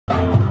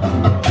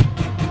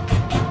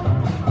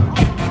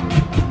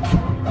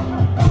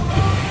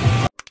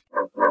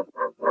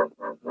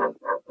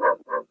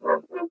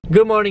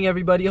Good morning,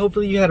 everybody.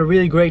 Hopefully you had a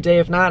really great day.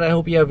 If not, I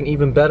hope you have an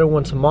even better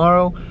one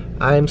tomorrow.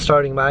 I'm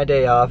starting my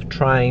day off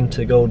trying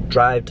to go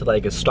drive to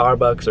like a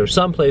Starbucks or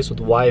someplace with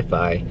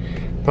Wi-Fi.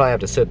 Probably have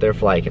to sit there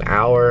for like an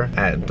hour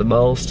at the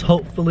most,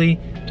 hopefully,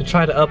 to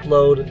try to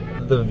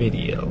upload the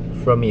video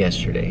from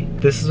yesterday.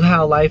 This is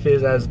how life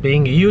is as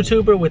being a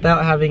YouTuber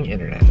without having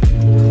internet.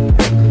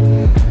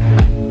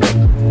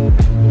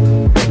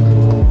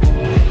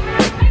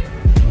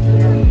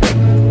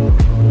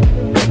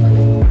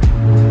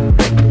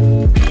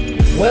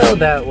 Well,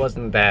 that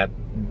wasn't that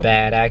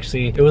bad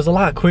actually. It was a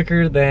lot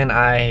quicker than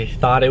I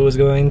thought it was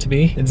going to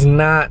be. It's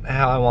not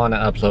how I want to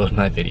upload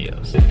my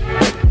videos.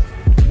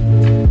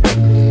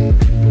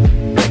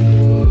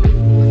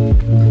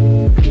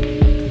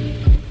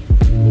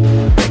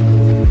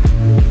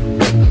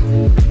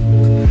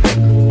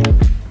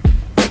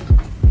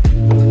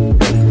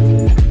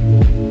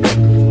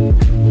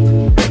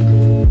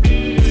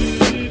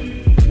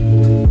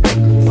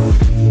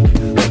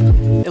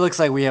 It looks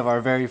like we have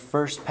our very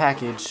first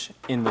package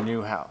in the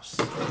new house.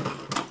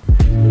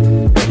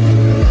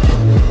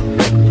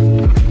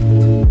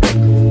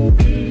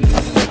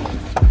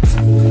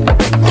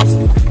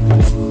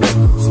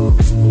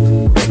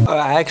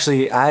 I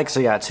actually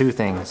got two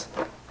things.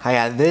 I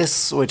got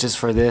this, which is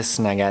for this,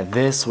 and I got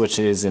this, which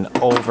is an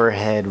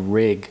overhead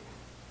rig,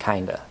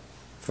 kinda,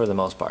 for the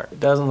most part. It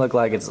doesn't look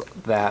like it's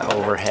that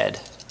overhead,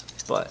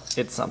 but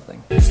it's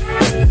something.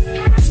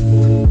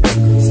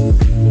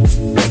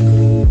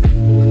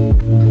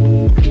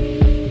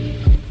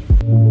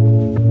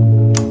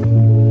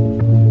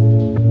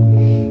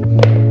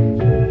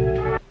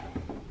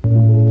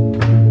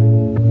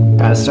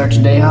 Gotta start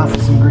your day off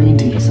with some green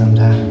tea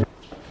sometime.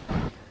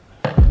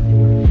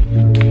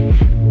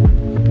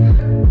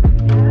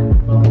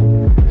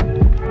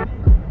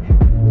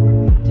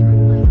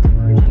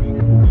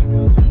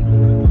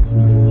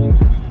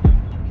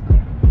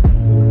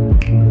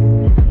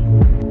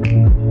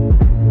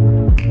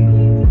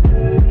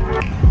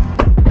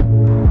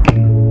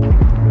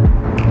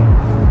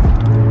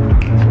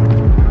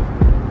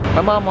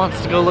 My mom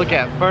wants to go look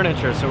at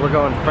furniture, so we're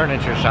going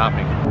furniture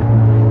shopping.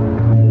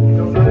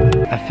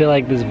 I feel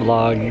like this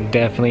vlog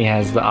definitely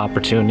has the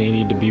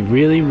opportunity to be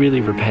really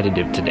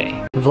repetitive today.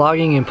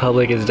 Vlogging in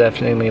public is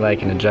definitely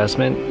like an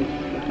adjustment.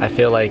 I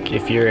feel like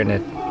if you're in a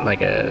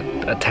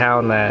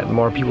town that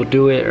more people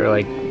do it, or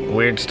like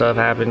weird stuff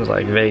happens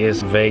like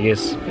Vegas,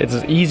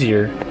 it's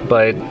easier,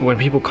 but when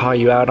people call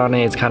you out on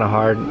it, it's kind of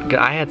hard.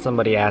 I had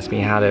somebody ask me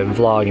how to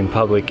vlog in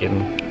public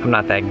and I'm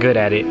not that good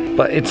at it,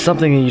 but it's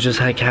something that you just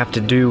like have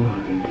to do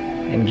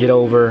and get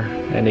over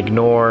and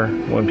ignore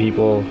when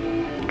people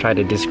try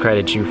to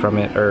discredit you from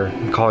it or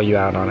call you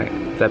out on it,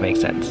 if that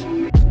makes sense.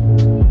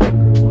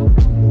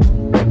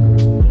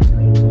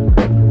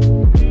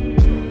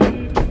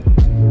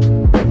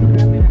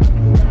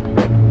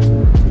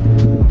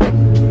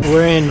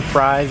 We're in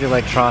Fry's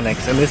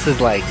Electronics, and this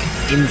is like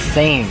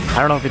insane. I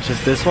don't know if it's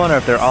just this one or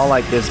if they're all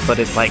like this, but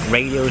it's like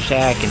Radio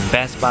Shack and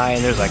Best Buy,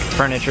 and there's like a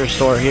furniture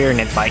store here,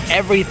 and it's like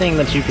everything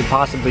that you could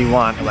possibly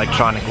want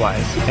electronic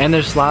wise. And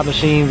there's slot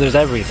machines, there's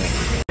everything.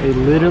 They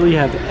literally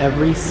have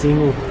every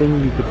single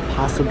thing you could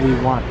possibly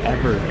want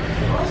ever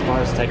as far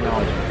as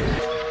technology.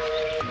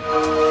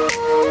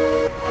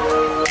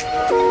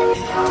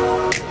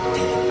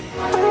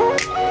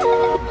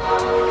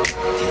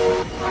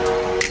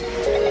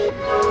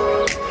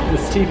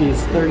 This TV is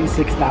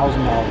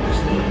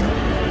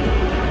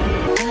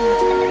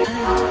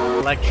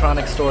 $36,000.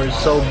 Electronic store is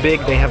so big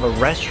they have a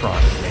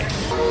restaurant.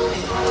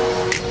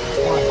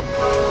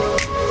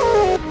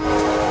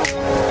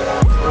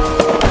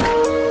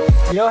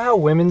 You know how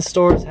women's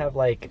stores have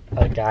like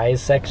a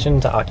guys section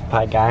to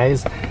occupy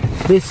guys?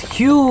 This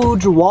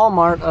huge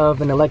Walmart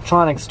of an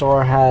electronics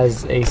store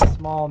has a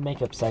small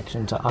makeup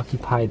section to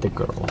occupy the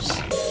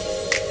girls.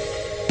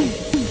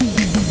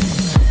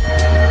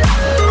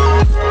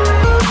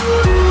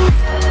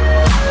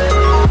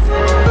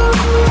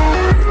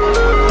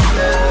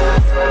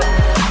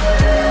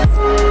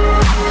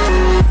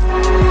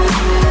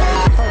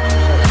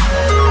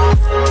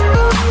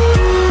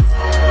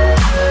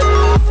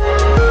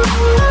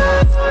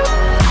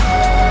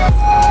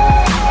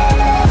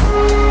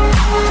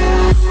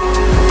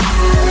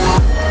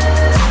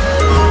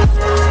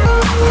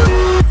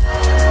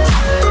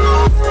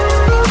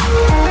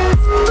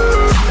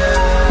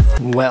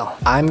 Well,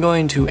 I'm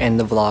going to end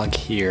the vlog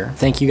here.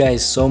 Thank you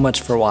guys so much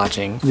for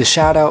watching. The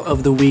shout out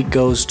of the week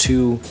goes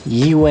to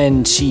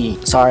Yuen Chi.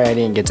 Sorry I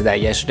didn't get to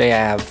that yesterday. I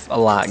have a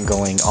lot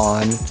going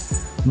on,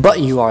 but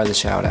you are the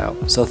shout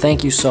out. So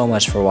thank you so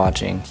much for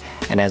watching.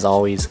 And as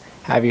always,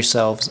 have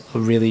yourselves a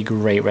really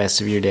great rest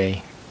of your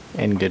day,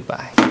 and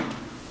goodbye.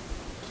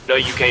 No,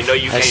 you can't, no,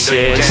 you can't, no,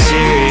 you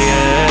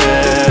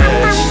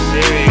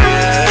can't.